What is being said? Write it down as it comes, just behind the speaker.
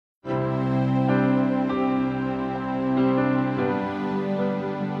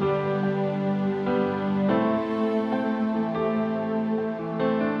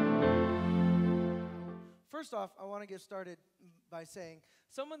first off, I want to get started by saying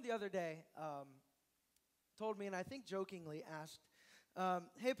someone the other day told me, and I think jokingly asked,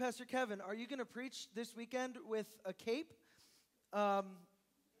 hey, Pastor Kevin, are you going to preach this weekend with a cape? And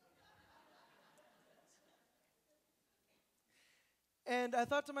I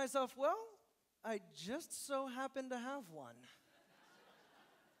thought to myself, well, I just so happen to have one.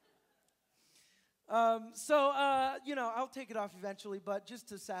 I'll take it off eventually, but just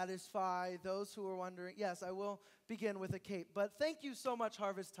to satisfy those who are wondering, yes, I will begin with a cape. But thank you so much,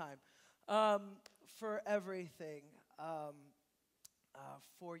 Harvest Time, for everything,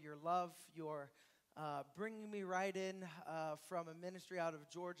 for your love, your bringing me right in from a ministry out of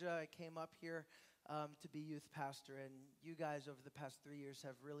Georgia. I came up here to be youth pastor, and you guys over the past 3 years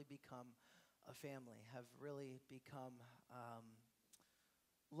have really become a family, have really become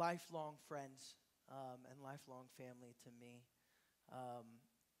lifelong friends. And lifelong family to me.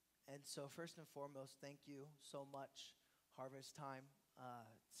 And so first and foremost, thank you so much, Harvest Time,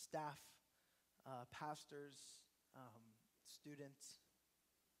 staff, pastors, students,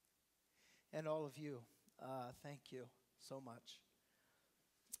 and all of you. Thank you so much.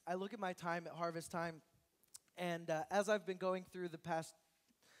 I look at my time at Harvest Time, and as I've been going through the past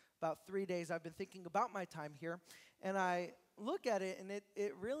about 3 days, I've been thinking about my time here, and I look at it, and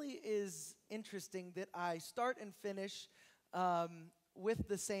it really is interesting that I start and finish with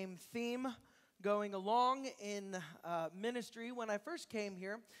the same theme going along in ministry. When I first came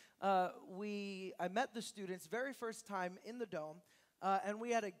here, I met the students very first time in the Dome, and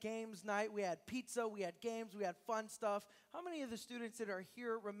we had a games night. We had pizza, we had games, we had fun stuff. How many of the students that are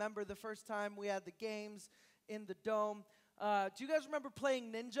here remember the first time we had the games in the Dome? Do you guys remember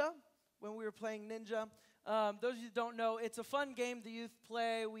playing Ninja? When we were playing Ninja? Those of you who don't know, it's a fun game the youth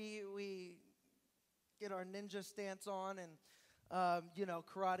play. We get our ninja stance on and,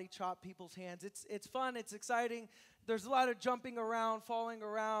 karate chop people's hands. It's fun. It's exciting. There's a lot of jumping around, falling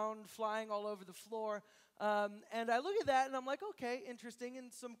around, flying all over the floor. And I look at that, and I'm like, okay, interesting,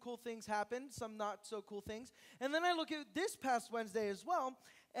 and some cool things happen, some not so cool things. And then I look at this past Wednesday as well,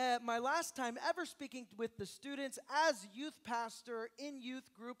 my last time ever speaking with the students as youth pastor in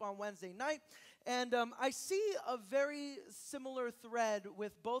youth group on Wednesday night. And I see a very similar thread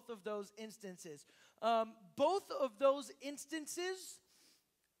with both of those instances. Both of those instances,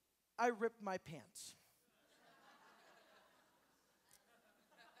 I ripped my pants.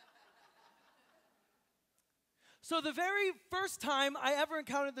 So the very first time I ever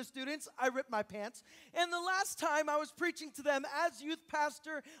encountered the students, I ripped my pants. And the last time I was preaching to them as youth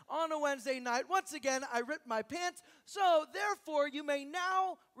pastor on a Wednesday night, once again, I ripped my pants. So therefore, you may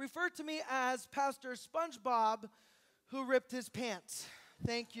now refer to me as Pastor SpongeBob, who ripped his pants.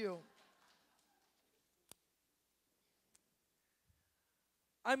 Thank you.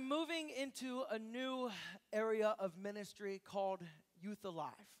 I'm moving into a new area of ministry called Youth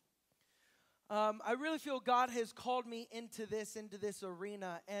Alive. I really feel God has called me into this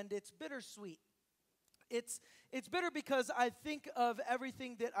arena, and it's bittersweet. It's bitter because I think of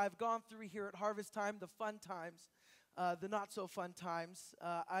everything that I've gone through here at Harvest Time, the fun times, the not so fun times.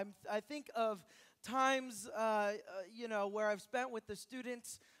 I think of times, where I've spent with the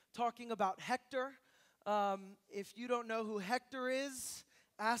students talking about Hector. If you don't know who Hector is,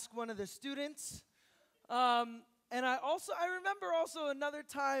 ask one of the students. And I remember also another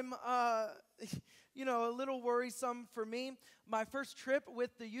time, a little worrisome for me. My first trip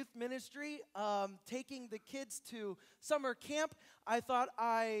with the youth ministry, taking the kids to summer camp. I thought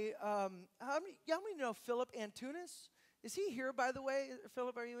how many know Philip Antunes? Is he here, by the way?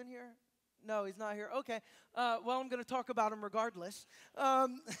 Philip, are you in here? No, he's not here. Okay. Well, I'm going to talk about him regardless.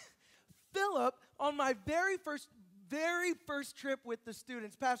 Philip, on my very first trip with the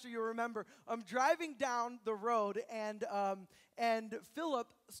students, Pastor, you'll remember, I'm driving down the road, and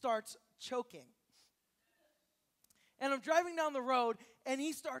Philip starts choking. And I'm driving down the road, and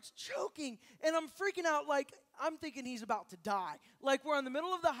he starts choking, and I'm freaking out, like, I'm thinking he's about to die. Like, we're in the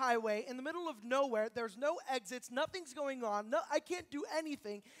middle of the highway, in the middle of nowhere, there's no exits, nothing's going on, I can't do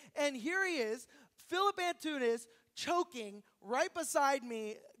anything, and here he is, Philip Antunes, choking right beside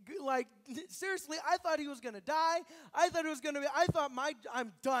me. Like, seriously, I thought he was going to die.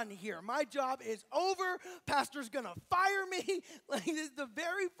 I'm done here. My job is over. Pastor's going to fire me. Like, this is the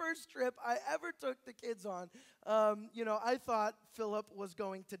very first trip I ever took the kids on. I thought Philip was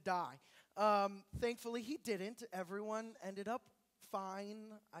going to die. Thankfully, he didn't. Everyone ended up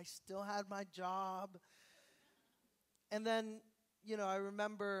fine. I still had my job. And then, I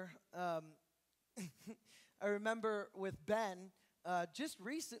remember with Ben, just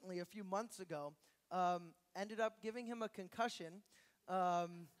recently, a few months ago, ended up giving him a concussion.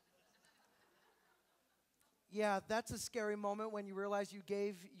 Yeah, that's a scary moment when you realize you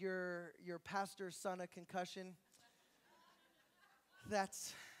gave your pastor's son a concussion.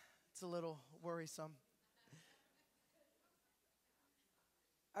 It's a little worrisome.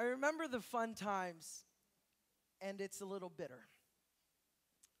 I remember the fun times, and it's a little bitter.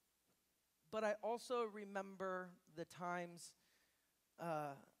 But I also remember the times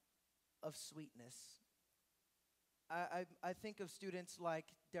uh, of sweetness. I think of students like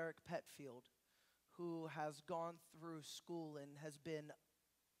Derek Petfield, who has gone through school and has been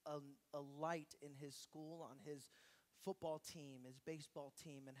a, a light in his school, on his football team, his baseball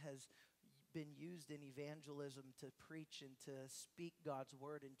team, and has been used in evangelism to preach and to speak God's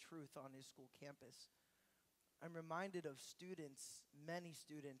word and truth on his school campus. I'm reminded of students, many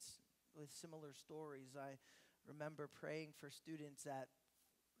students with similar stories. I remember praying for students at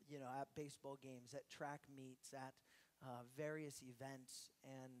baseball games, at track meets, at various events,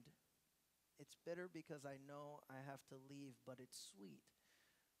 and it's bitter because I know I have to leave, but it's sweet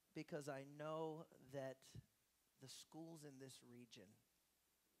because I know that the schools in this region,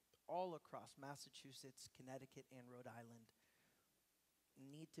 all across Massachusetts, Connecticut, and Rhode Island,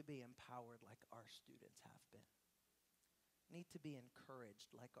 need to be empowered like our students have been, need to be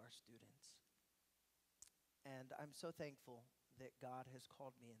encouraged like our students. And I'm so thankful that God has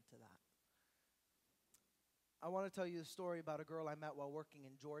called me into that. I want to tell you a story about a girl I met while working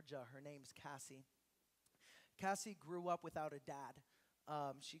in Georgia. Her name's Cassie. Cassie grew up without a dad.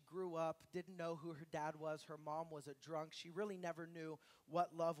 She grew up, didn't know who her dad was. Her mom was a drunk. She really never knew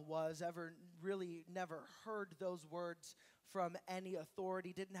what love was, never heard those words from any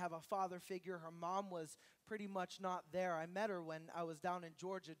authority, didn't have a father figure. Her mom was pretty much not there. I met her when I was down in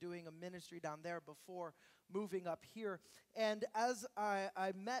Georgia doing a ministry down there before moving up here. And as I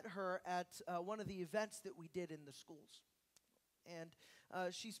met her at one of the events that we did in the schools, and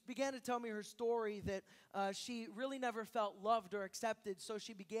she began to tell me her story that she really never felt loved or accepted, so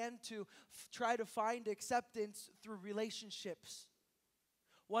she began to try to find acceptance through relationships.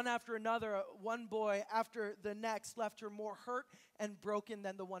 One after another, one boy after the next left her more hurt and broken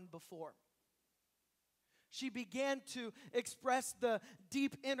than the one before. She began to express the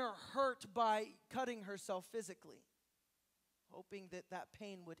deep inner hurt by cutting herself physically, hoping that that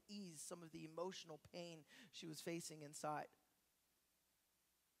pain would ease some of the emotional pain she was facing inside.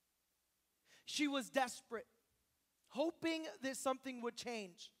 She was desperate, hoping that something would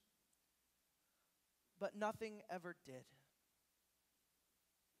change, but nothing ever did.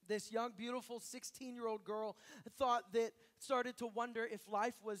 This young, beautiful 16-year-old girl started to wonder if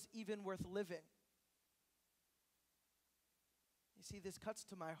life was even worth living. You see, this cuts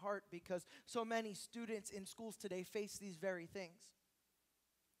to my heart because so many students in schools today face these very things.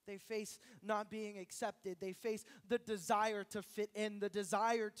 They face not being accepted. They face the desire to fit in, the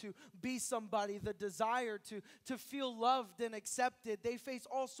desire to be somebody, the desire to feel loved and accepted. They face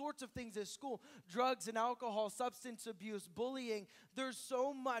all sorts of things at school: drugs and alcohol, substance abuse, bullying. There's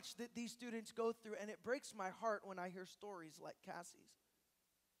so much that these students go through, and it breaks my heart when I hear stories like Cassie's.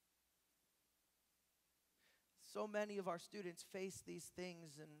 So many of our students face these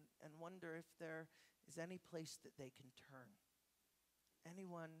things and wonder if there is any place that they can turn.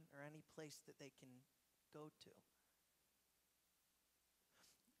 Anyone or any place that they can go to.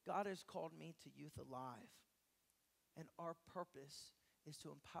 God has called me to Youth Alive, and our purpose is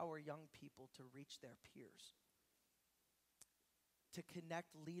to empower young people to reach their peers, to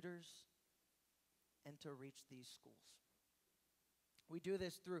connect leaders, and to reach these schools. We do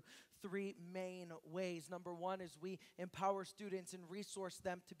this through three main ways. Number one is we empower students and resource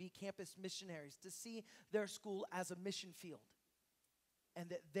them to be campus missionaries, to see their school as a mission field, and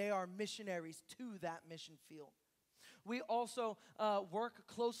that they are missionaries to that mission field. We also work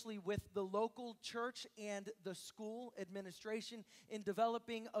closely with the local church and the school administration in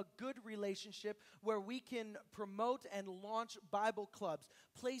developing a good relationship where we can promote and launch Bible clubs,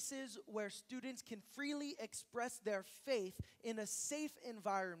 places where students can freely express their faith in a safe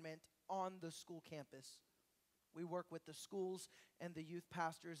environment on the school campus. We work with the schools and the youth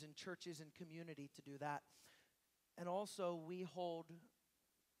pastors and churches and community to do that. And also we hold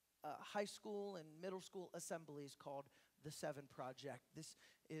high school and middle school assemblies called the Seven Project. This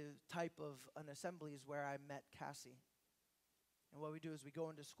type of an assembly is where I met Cassie. And what we do is we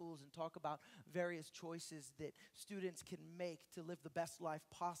go into schools and talk about various choices that students can make to live the best life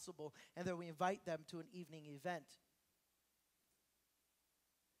possible, and then we invite them to an evening event.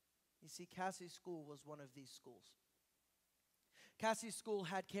 You see, Cassie's school was one of these schools. Cassie's school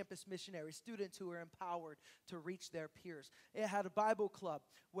had campus missionaries, students who were empowered to reach their peers. It had a Bible club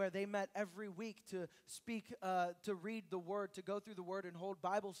where they met every week to speak, to read the Word, to go through the Word and hold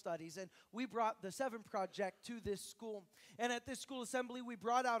Bible studies. And we brought the Seven Project to this school. And at this school assembly, we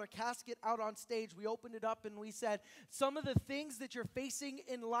brought out a casket out on stage. We opened it up and we said, some of the things that you're facing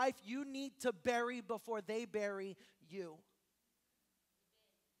in life, you need to bury before they bury you.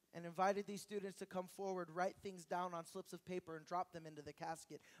 And invited these students to come forward, write things down on slips of paper, and drop them into the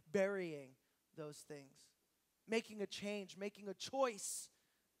casket, burying those things, making a change, making a choice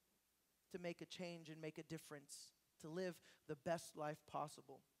to make a change and make a difference, to live the best life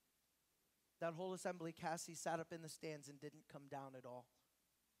possible. That whole assembly, Cassie sat up in the stands and didn't come down at all.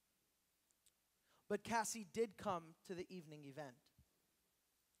 But Cassie did come to the evening event.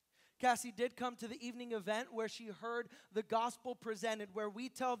 Cassie did come to the evening event where she heard the gospel presented, where we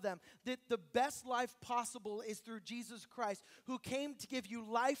tell them that the best life possible is through Jesus Christ, who came to give you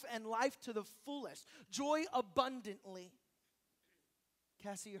life and life to the fullest, joy abundantly.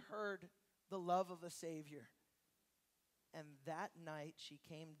 Cassie heard the love of a Savior. And that night she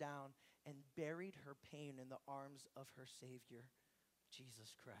came down and buried her pain in the arms of her Savior,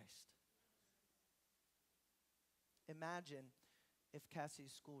 Jesus Christ. Imagine if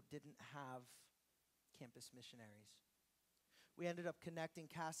Cassie's school didn't have campus missionaries. We ended up connecting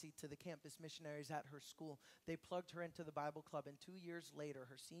Cassie to the campus missionaries at her school. They plugged her into the Bible club, and 2 years later,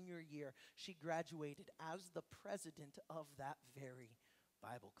 her senior year, she graduated as the president of that very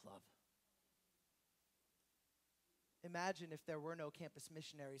Bible club. Imagine if there were no campus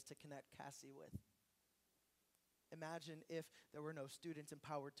missionaries to connect Cassie with. Imagine if there were no students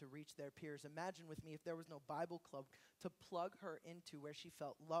empowered to reach their peers. Imagine with me if there was no Bible club to plug her into where she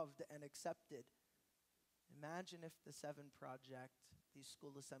felt loved and accepted. Imagine if the Seven Project, these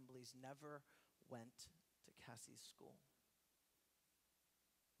school assemblies, never went to Cassie's school.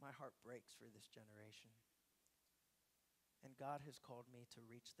 My heart breaks for this generation. And God has called me to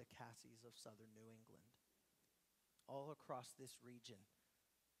reach the Cassies of southern New England. All across this region,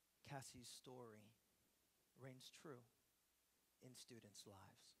 Cassie's story reigns true in students'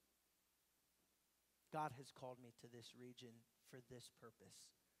 lives. God has called me to this region for this purpose.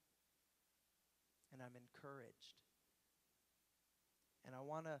 And I'm encouraged. And I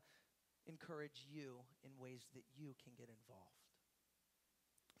want to encourage you in ways that you can get involved.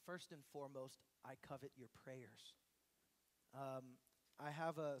 First and foremost, I covet your prayers. I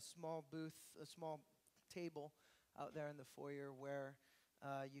have a small booth, a small table out there in the foyer where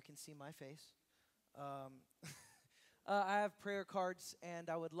you can see my face. I have prayer cards, and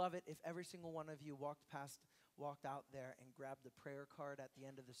I would love it if every single one of you walked out there and grabbed the prayer card at the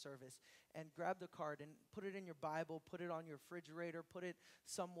end of the service, and grab the card and put it in your Bible, put it on your refrigerator, put it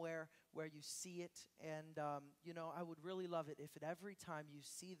somewhere where you see it. And I would really love it if at every time you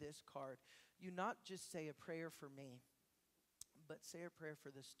see this card, you not just say a prayer for me, but say a prayer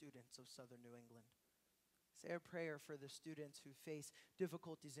for the students of southern New England. Say a prayer for the students who face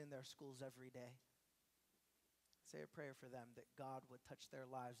difficulties in their schools every day. Say a prayer for them that God would touch their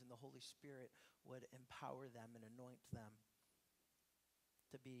lives and the Holy Spirit would empower them and anoint them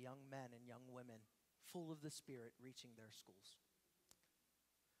to be young men and young women full of the Spirit reaching their schools.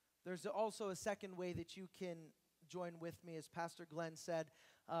 There's also a second way that you can join with me. As Pastor Glenn said,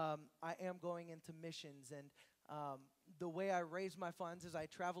 I am going into missions, and the way I raise my funds is I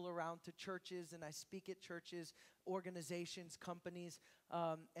travel around to churches and I speak at churches, organizations, companies,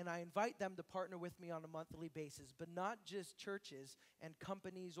 and I invite them to partner with me on a monthly basis. But not just churches and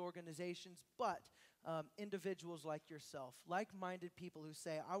companies, organizations, but individuals like yourself, like-minded people who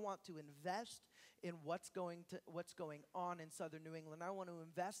say, I want to invest in what's going on in southern New England. I want to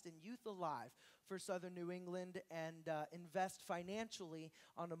invest in Youth Alive for southern New England and invest financially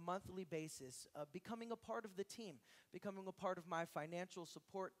on a monthly basis, becoming a part of the team, becoming a part of my financial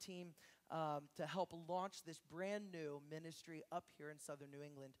support team to help launch this brand new ministry up here in southern New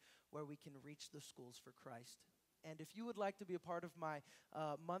England where we can reach the schools for Christ. And if you would like to be a part of my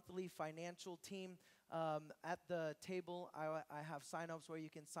monthly financial team, at the table, I have sign-ups where you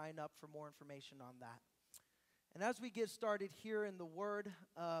can sign up for more information on that. And as we get started here in the Word,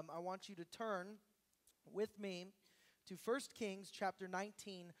 I want you to turn with me to 1 Kings chapter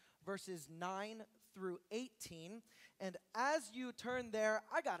 19, verses 9 through 18. And as you turn there,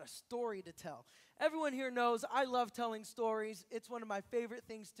 I got a story to tell. Everyone here knows I love telling stories. It's one of my favorite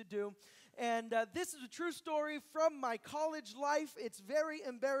things to do. And this is a true story from my college life. It's very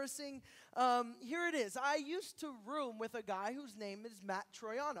embarrassing. Here it is. I used to room with a guy whose name is Matt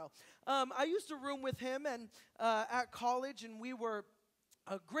Troiano. I used to room with him and at college, and we were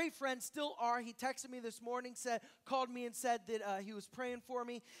great friends, still are. He texted me this morning, called me and said that he was praying for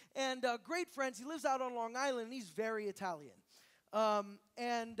me. And great friends. He lives out on Long Island, and he's very Italian.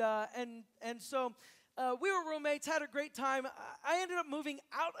 So we were roommates, had a great time. I ended up moving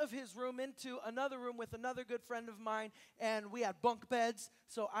out of his room into another room with another good friend of mine, and we had bunk beds.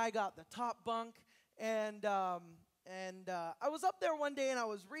 So I got the top bunk, and I was up there one day, and I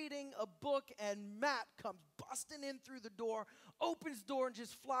was reading a book, and Matt comes busting in through the door, opens the door, and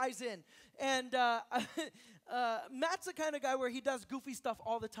just flies in. And Matt's the kind of guy where he does goofy stuff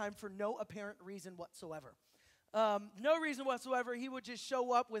all the time for no apparent reason whatsoever. No reason whatsoever. He would just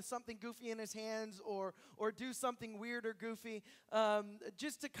show up with something goofy in his hands or do something weird or goofy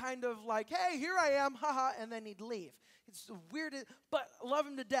just to kind of like, hey, here I am, haha, and then he'd leave. It's weird, but I love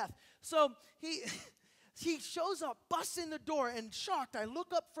him to death. So he shows up, busts in the door, and shocked, I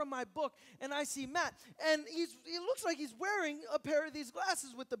look up from my book, and I see Matt. And he looks like he's wearing a pair of these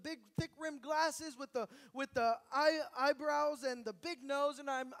glasses with the big, thick-rimmed glasses with the eyebrows and the big nose. And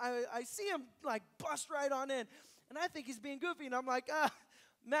I see him, like, bust right on in. And I think he's being goofy. And I'm like,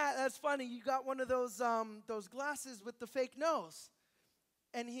 Matt, that's funny. You got one of those glasses with the fake nose.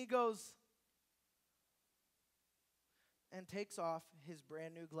 And he goes and takes off his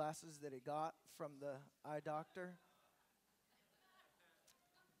brand new glasses that he got from the eye doctor.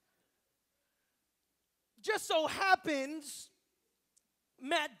 Just so happens,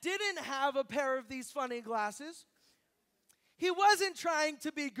 Matt didn't have a pair of these funny glasses. He wasn't trying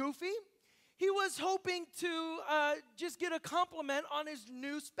to be goofy. He was hoping to just get a compliment on his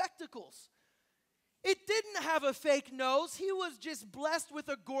new spectacles. It didn't have a fake nose. He was just blessed with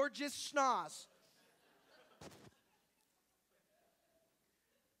a gorgeous schnoz.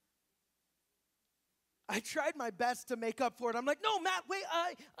 I tried my best to make up for it. I'm like, no, Matt, wait,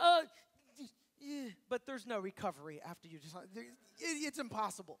 but there's no recovery after you just, it's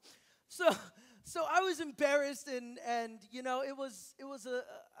impossible. So I was embarrassed, and you know,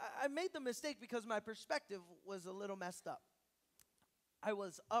 I made the mistake because my perspective was a little messed up. I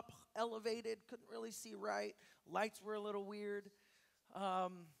was up, elevated, couldn't really see right. Lights were a little weird.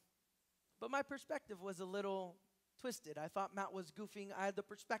 But my perspective was a little twisted. I thought Matt was goofing. I had the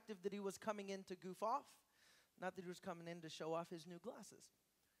perspective that he was coming in to goof off, not that he was coming in to show off his new glasses.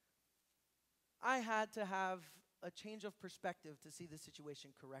 I had to have a change of perspective to see the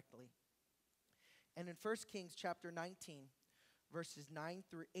situation correctly. And in 1 Kings chapter 19, verses 9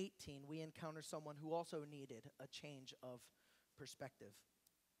 through 18, we encounter someone who also needed a change of perspective.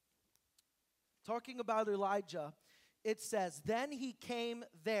 Talking about Elijah, it says, "Then he came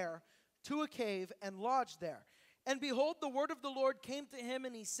there to a cave and lodged there. And behold, the word of the Lord came to him,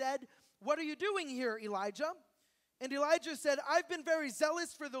 and he said, 'What are you doing here, Elijah?' And Elijah said, 'I've been very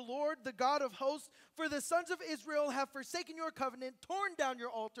zealous for the Lord, the God of hosts, for the sons of Israel have forsaken your covenant, torn down your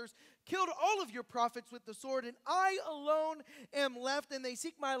altars, killed all of your prophets with the sword, and I alone am left, and they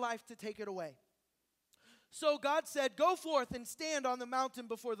seek my life to take it away.' So God said, 'Go forth and stand on the mountain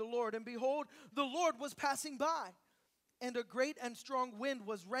before the Lord.' And behold, the Lord was passing by. And a great and strong wind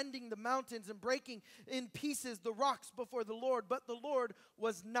was rending the mountains and breaking in pieces the rocks before the Lord. But the Lord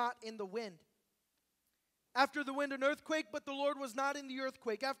was not in the wind. After the wind, an earthquake, but the Lord was not in the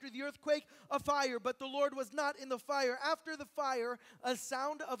earthquake. After the earthquake, a fire, but the Lord was not in the fire. After the fire, a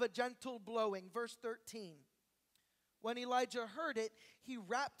sound of a gentle blowing." Verse 13. When Elijah heard it, he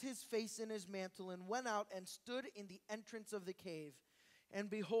wrapped his face in his mantle and went out and stood in the entrance of the cave. And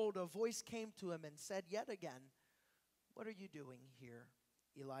behold, a voice came to him and said yet again, "What are you doing here,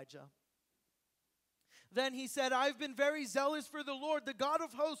 Elijah?" Then he said, "I've been very zealous for the Lord, the God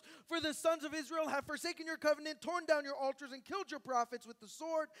of hosts, for the sons of Israel have forsaken your covenant, torn down your altars, and killed your prophets with the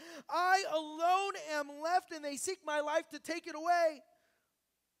sword. I alone am left, and they seek my life to take it away."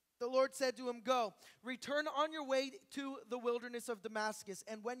 The Lord said to him, "Go, return on your way to the wilderness of Damascus,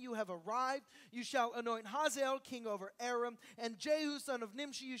 and when you have arrived, you shall anoint Hazael king over Aram, and Jehu son of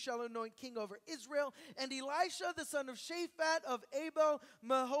Nimshi you shall anoint king over Israel, and Elisha the son of Shaphat of Abel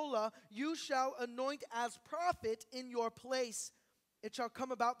Meholah you shall anoint as prophet in your place. It shall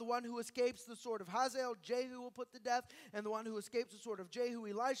come about the one who escapes the sword of Hazael, Jehu will put to death, and the one who escapes the sword of Jehu,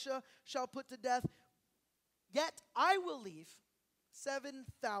 Elisha shall put to death. Yet I will leave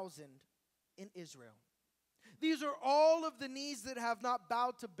 7,000 in Israel. These are all of the knees that have not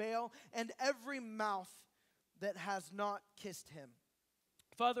bowed to Baal, and every mouth that has not kissed him."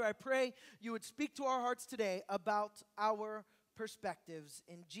 Father, I pray you would speak to our hearts today about our perspectives.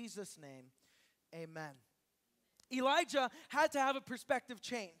 In Jesus' name, amen. Elijah had to have a perspective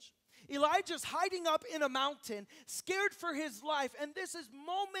change. Elijah's hiding up in a mountain, scared for his life. And this is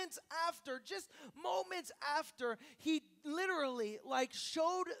moments after, just moments after, he literally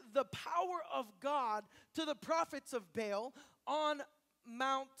showed the power of God to the prophets of Baal on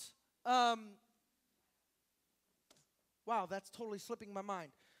Mount, wow, that's totally slipping my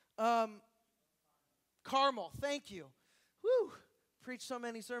mind. Carmel, thank you. Whew, preach so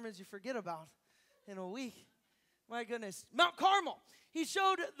many sermons you forget about in a week. My goodness. Mount Carmel. He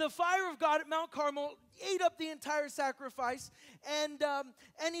showed the fire of God at Mount Carmel, ate up the entire sacrifice, and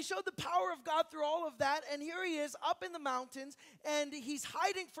he showed the power of God through all of that. And here he is up in the mountains, and he's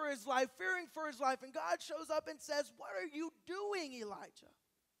hiding for his life, fearing for his life. And God shows up and says, "What are you doing, Elijah?"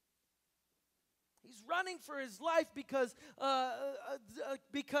 He's running for his life because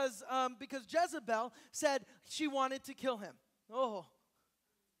Jezebel said she wanted to kill him. Oh.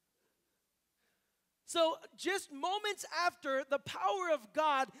 So just moments after, the power of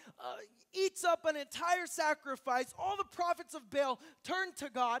God eats up an entire sacrifice. All the prophets of Baal turn to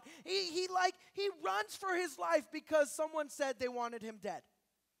God. He runs for his life because someone said they wanted him dead.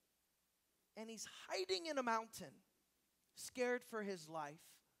 And he's hiding in a mountain, scared for his life.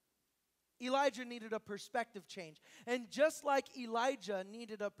 Elijah needed a perspective change. And just like Elijah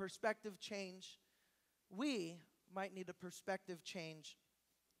needed a perspective change, we might need a perspective change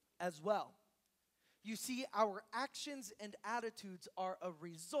as well. You see, our actions and attitudes are a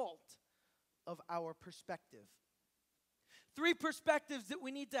result of our perspective. 3 perspectives that we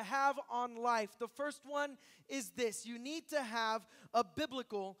need to have on life. The first one is this: you need to have a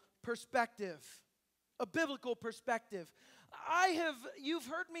biblical perspective. A biblical perspective. You've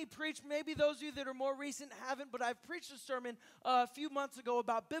heard me preach, maybe those of you that are more recent haven't, but I've preached a sermon a few months ago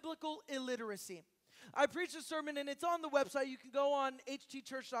about biblical illiteracy. I preached a sermon, and it's on the website. You can go on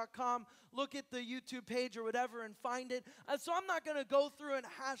htchurch.com, look at the YouTube page or whatever, and find it. So I'm not going to go through and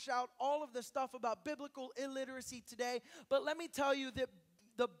hash out all of the stuff about biblical illiteracy today, but let me tell you that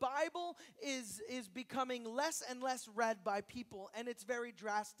the Bible is becoming less and less read by people, and it's very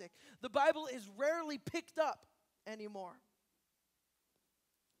drastic. The Bible is rarely picked up anymore.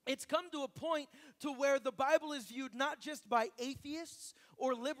 It's come to a point to where the Bible is viewed not just by atheists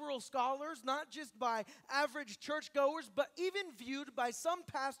or liberal scholars, not just by average churchgoers, but even viewed by some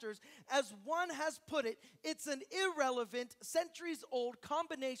pastors, as one has put it, it's an irrelevant, centuries-old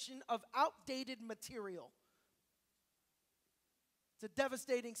combination of outdated material. It's a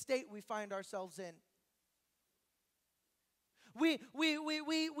devastating state we find ourselves in. We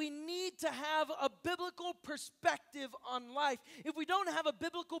need to have a biblical perspective on life. If we don't have a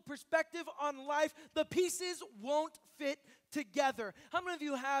biblical perspective on life, the pieces won't fit together. How many of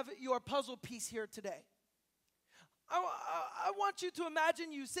you have your puzzle piece here today? I want you to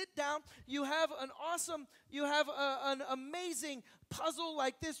imagine you sit down, you have an amazing puzzle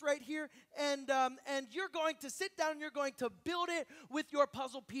like this right here, and you're going to sit down and you're going to build it with your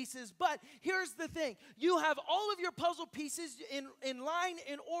puzzle pieces. But here's the thing. You have all of your puzzle pieces in line,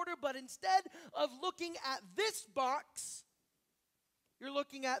 in order, but instead of looking at this box, you're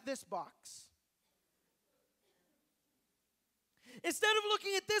looking at this box. Instead of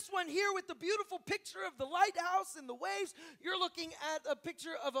looking at this one here with the beautiful picture of the lighthouse and the waves, you're looking at a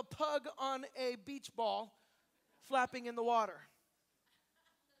picture of a pug on a beach ball flapping in the water.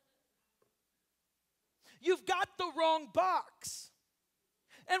 You've got the wrong box.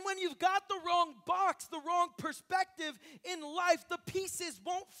 And when you've got the wrong box, the wrong perspective in life, the pieces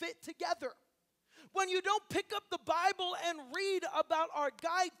won't fit together. When you don't pick up the Bible and read about our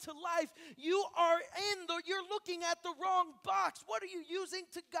guide to life, you're looking at the wrong box. What are you using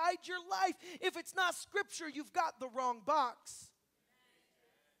to guide your life? If it's not Scripture, you've got the wrong box.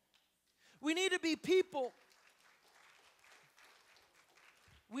 We need to be people.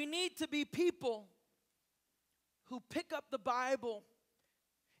 We need to be people who pick up the Bible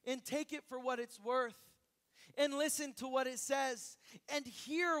and take it for what it's worth, and listen to what it says, and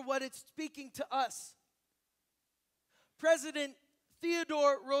hear what it's speaking to us. President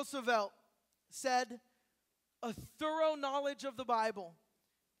Theodore Roosevelt said, "A thorough knowledge of the Bible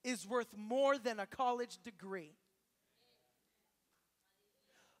is worth more than a college degree."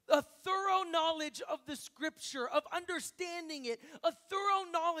 A thorough knowledge of the Scripture, of understanding it, a thorough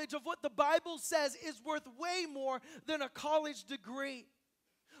knowledge of what the Bible says is worth way more than a college degree.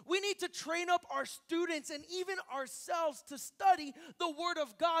 We need to train up our students and even ourselves to study the Word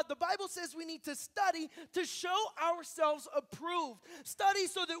of God. The Bible says we need to study to show ourselves approved. Study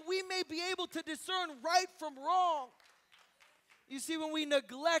so that we may be able to discern right from wrong. You see, when we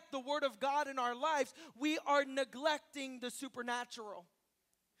neglect the Word of God in our lives, we are neglecting the supernatural.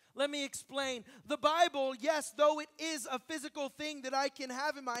 Let me explain. The Bible, yes, though it is a physical thing that I can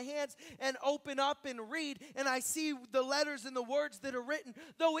have in my hands and open up and read, and I see the letters and the words that are written,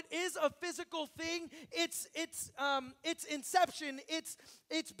 though it is a physical thing, its inception,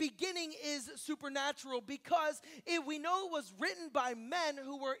 its beginning is supernatural, because we know it was written by men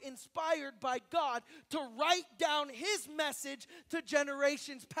who were inspired by God to write down his message to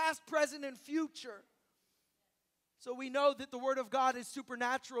generations past, present, and future. So we know that the Word of God is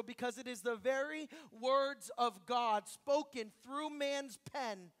supernatural because it is the very words of God spoken through man's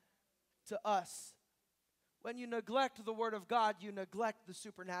pen to us. When you neglect the Word of God, you neglect the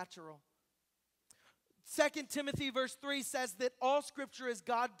supernatural. 2 Timothy verse 3 says that all Scripture is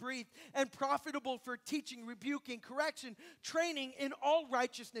God-breathed and profitable for teaching, rebuking, correction, training in all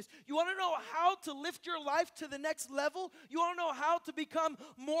righteousness. You want to know how to lift your life to the next level? You want to know how to become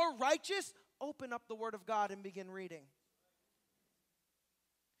more righteous? Open up the Word of God and begin reading.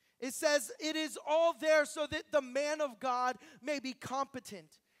 It says it is all there so that the man of God may be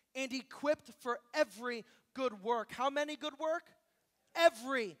competent and equipped for every good work. How many good work?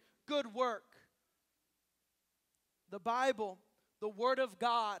 Every good work. The Bible, the Word of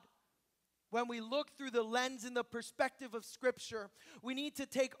God, when we look through the lens and the perspective of Scripture, we need to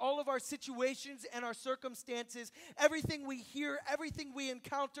take all of our situations and our circumstances, everything we hear, everything we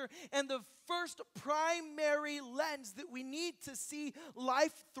encounter, and the first primary lens that we need to see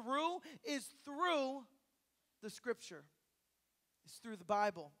life through is through the Scripture. It's through the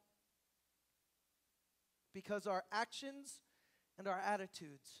Bible. Because our actions and our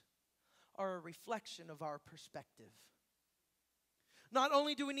attitudes are a reflection of our perspective. Not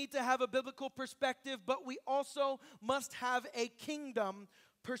only do we need to have a biblical perspective, but we also must have a kingdom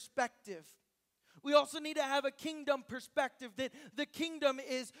perspective. We also need to have a kingdom perspective, that the kingdom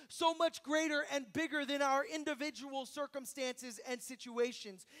is so much greater and bigger than our individual circumstances and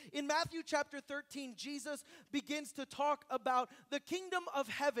situations. In Matthew chapter 13, Jesus begins to talk about the kingdom of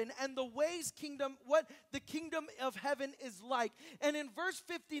heaven and what the kingdom of heaven is like. And in verse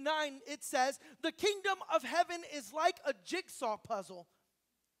 59, it says, the kingdom of heaven is like a jigsaw puzzle.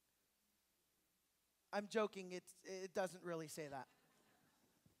 I'm joking, it doesn't really say that.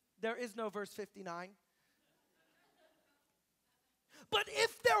 There is no verse 59. But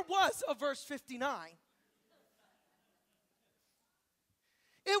if there was a verse 59,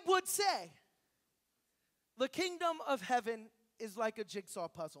 it would say, the kingdom of heaven is like a jigsaw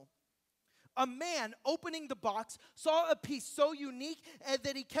puzzle. A man opening the box saw a piece so unique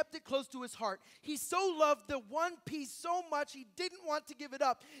that he kept it close to his heart. He so loved the one piece so much he didn't want to give it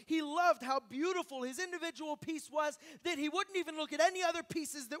up. He loved how beautiful his individual piece was that he wouldn't even look at any other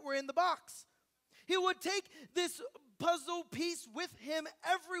pieces that were in the box. He would take this puzzle piece with him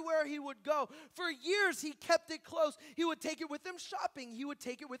everywhere he would go. For years he kept it close. He would take it with him shopping. He would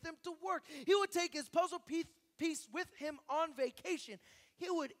take it with him to work. He would take his puzzle piece with him on vacation. He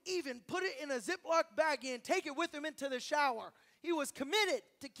would even put it in a Ziploc bag and take it with him into the shower. He was committed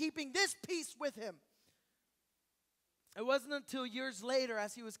to keeping this piece with him. It wasn't until years later,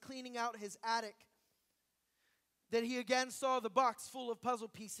 as he was cleaning out his attic, that he again saw the box full of puzzle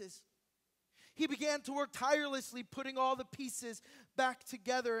pieces. He began to work tirelessly, putting all the pieces back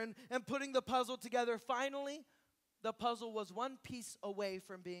together and putting the puzzle together. Finally, the puzzle was one piece away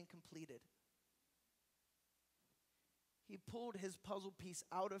from being completed. He pulled his puzzle piece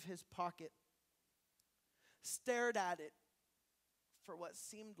out of his pocket, stared at it for what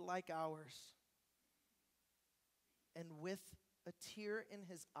seemed like hours, and with a tear in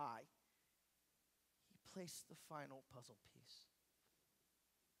his eye, he placed the final puzzle piece.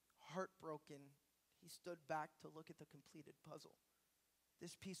 Heartbroken, he stood back to look at the completed puzzle.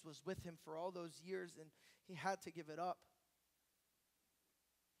 This piece was with him for all those years, and he had to give it up.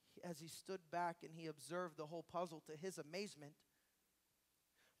 As he stood back and he observed the whole puzzle, to his amazement,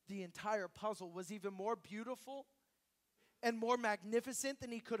 the entire puzzle was even more beautiful and more magnificent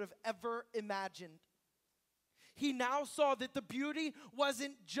than he could have ever imagined. He now saw that the beauty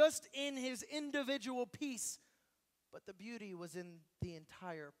wasn't just in his individual piece, but the beauty was in the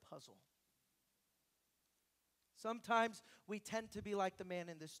entire puzzle. Sometimes we tend to be like the man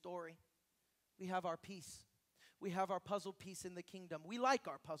in this story. We have our piece. We have our puzzle piece in the kingdom. We like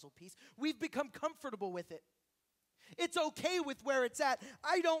our puzzle piece. We've become comfortable with it. It's okay with where it's at.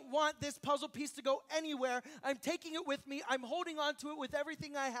 I don't want this puzzle piece to go anywhere. I'm taking it with me. I'm holding on to it with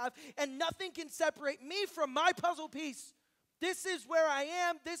everything I have, and nothing can separate me from my puzzle piece. This is where I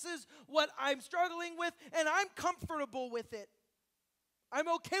am. This is what I'm struggling with, and I'm comfortable with it. I'm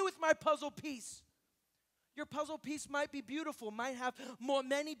okay with my puzzle piece. Your puzzle piece might be beautiful, might have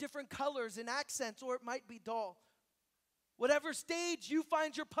many different colors and accents, or it might be dull. Whatever stage you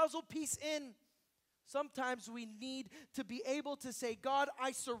find your puzzle piece in, sometimes we need to be able to say, God,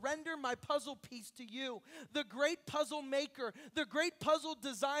 I surrender my puzzle piece to you, the great puzzle maker, the great puzzle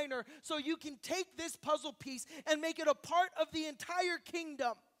designer, so you can take this puzzle piece and make it a part of the entire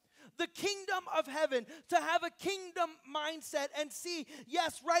kingdom. The kingdom of heaven, to have a kingdom mindset and see,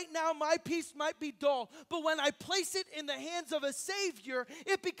 yes, right now my piece might be dull, but when I place it in the hands of a Savior,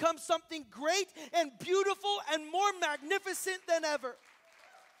 it becomes something great and beautiful and more magnificent than ever.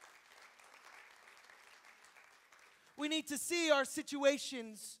 We need to see our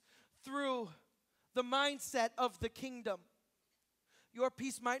situations through the mindset of the kingdom. Your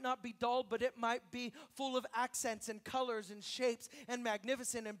piece might not be dull, but it might be full of accents and colors and shapes and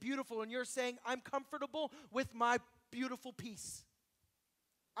magnificent and beautiful. And you're saying, I'm comfortable with my beautiful piece.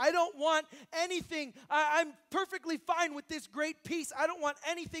 I don't want anything. I'm perfectly fine with this great piece. I don't want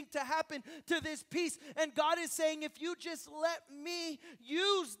anything to happen to this piece. And God is saying, if you just let me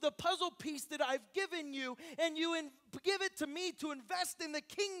use the puzzle piece that I've given you, and you give it to me to invest in the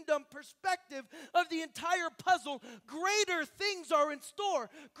kingdom perspective of the entire puzzle, greater things are in store.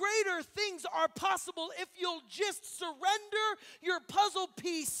 Greater things are possible if you'll just surrender your puzzle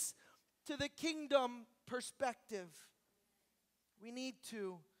piece to the kingdom perspective. We need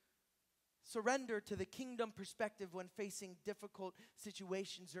to surrender to the kingdom perspective when facing difficult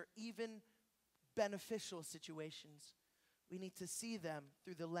situations or even beneficial situations. We need to see them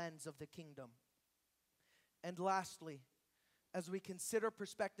through the lens of the kingdom. And lastly, as we consider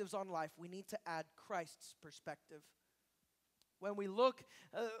perspectives on life, we need to add Christ's perspective. When we look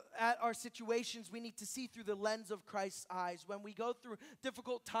at our situations, we need to see through the lens of Christ's eyes. When we go through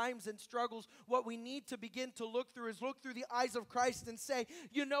difficult times and struggles, what we need to begin to look through is look through the eyes of Christ and say,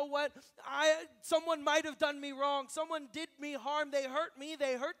 you know what? Someone might have done me wrong. Someone did me harm. They hurt me.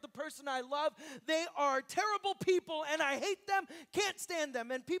 They hurt the person I love. They are terrible people, and I hate them, can't stand them.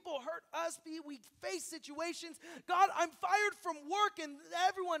 And people hurt us. We face situations. God, I'm fired from work, and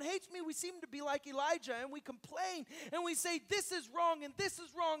everyone hates me. We seem to be like Elijah, and we complain, and we say, this is wrong, and this is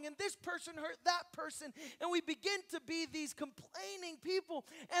wrong, and this person hurt that person, and we begin to be these complaining people.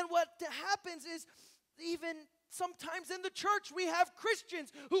 And what happens is, even sometimes in the church, we have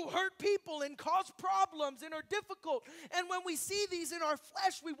Christians who hurt people and cause problems and are difficult. And when we see these in our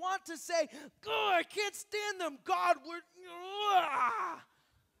flesh, we want to say, oh, I can't stand them. God,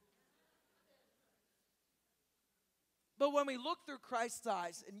 But when we look through Christ's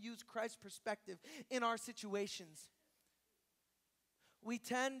eyes and use Christ's perspective in our situations, we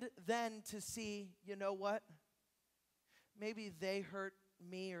tend then to see, you know what? Maybe they hurt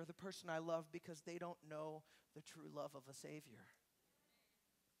me or the person I love because they don't know the true love of a Savior.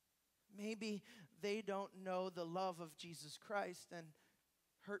 Maybe they don't know the love of Jesus Christ, and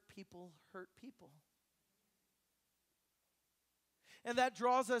hurt people hurt people. And that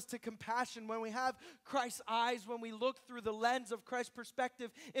draws us to compassion. When we have Christ's eyes, when we look through the lens of Christ's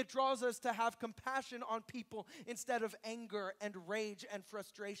perspective, it draws us to have compassion on people instead of anger and rage and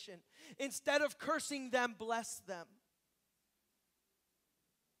frustration. Instead of cursing them, bless them.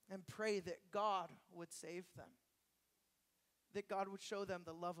 And pray that God would save them. That God would show them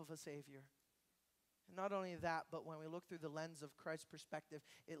the love of a Savior. And not only that, but when we look through the lens of Christ's perspective,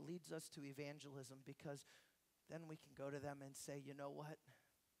 it leads us to evangelism, because then we can go to them and say, you know what?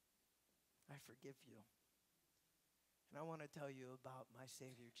 I forgive you. And I want to tell you about my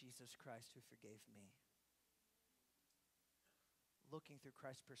Savior, Jesus Christ, who forgave me. Looking through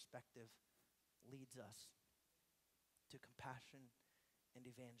Christ's perspective leads us to compassion and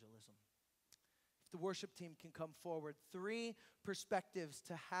evangelism. If the worship team can come forward, 3 perspectives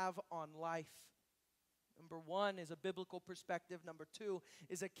to have on life. Number 1 is a biblical perspective. Number 2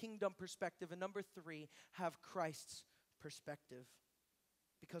 is a kingdom perspective. And number 3, have Christ's perspective.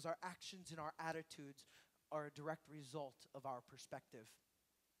 Because our actions and our attitudes are a direct result of our perspective.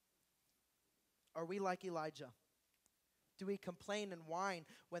 Are we like Elijah? Do we complain and whine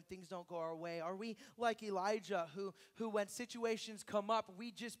when things don't go our way? Are we like Elijah who when situations come up,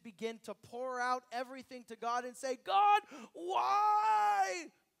 we just begin to pour out everything to God and say, God, why?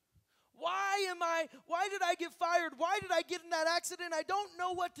 Why did I get fired? Why did I get in that accident? I don't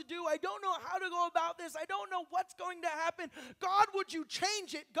know what to do. I don't know how to go about this. I don't know what's going to happen. God, would you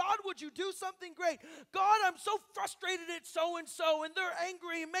change it? God, would you do something great? God, I'm so frustrated at so-and-so, and they're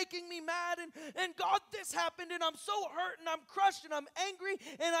angry and making me mad, and God, this happened, and I'm so hurt, and I'm crushed, and I'm angry,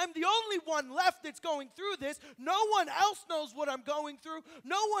 and I'm the only one left that's going through this. No one else knows what I'm going through.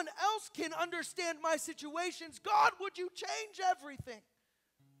 No one else can understand my situations. God, would you change everything?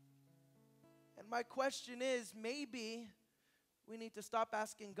 And my question is, maybe We need to stop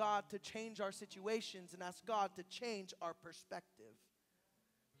asking God to change our situations and ask God to change our perspective.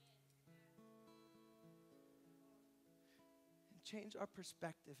 And change our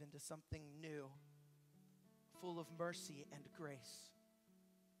perspective into something new, full of mercy and grace.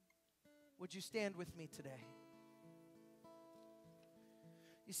 Would you stand with me today?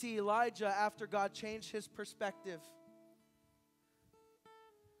 You see, Elijah, after God changed his perspective,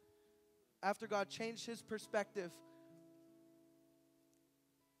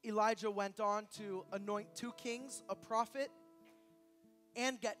 Elijah went on to anoint 2 kings, a prophet,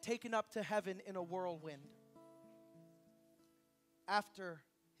 and get taken up to heaven in a whirlwind after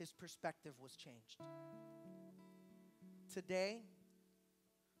his perspective was changed. Today,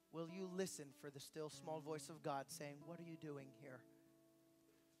 will you listen for the still small voice of God saying, "What are you doing here?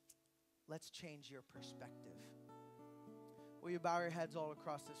 Let's change your perspective." Will you bow your heads all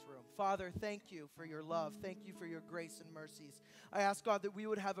across this room? Father, thank you for your love. Thank you for your grace and mercies. I ask, God, that we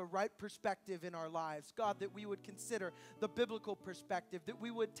would have a right perspective in our lives. God, that we would consider the biblical perspective, that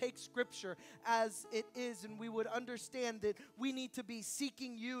we would take Scripture as it is, and we would understand that we need to be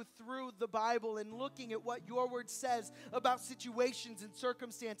seeking you through the Bible and looking at what your word says about situations and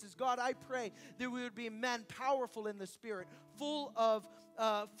circumstances. God, I pray that we would be men powerful in the Spirit, full of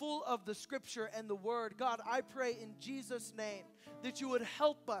the Scripture and the Word. God, I pray in Jesus' name that you would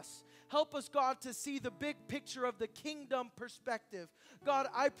help us. Help us, God, to see the big picture of the kingdom perspective. God,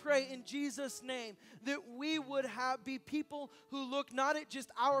 I pray in Jesus' name that we would be people who look not at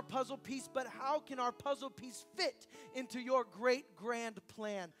just our puzzle piece, but how can our puzzle piece fit into your great, grand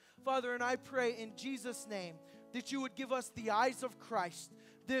plan. Father, and I pray in Jesus' name that you would give us the eyes of Christ,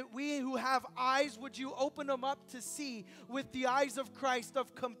 that we who have eyes, would you open them up to see with the eyes of Christ,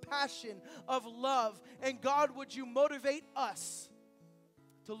 of compassion, of love. And God, would you motivate us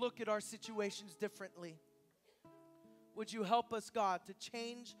to look at our situations differently? Would you help us, God, to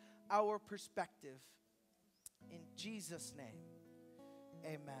change our perspective? In Jesus' name,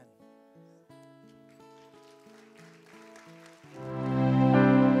 amen.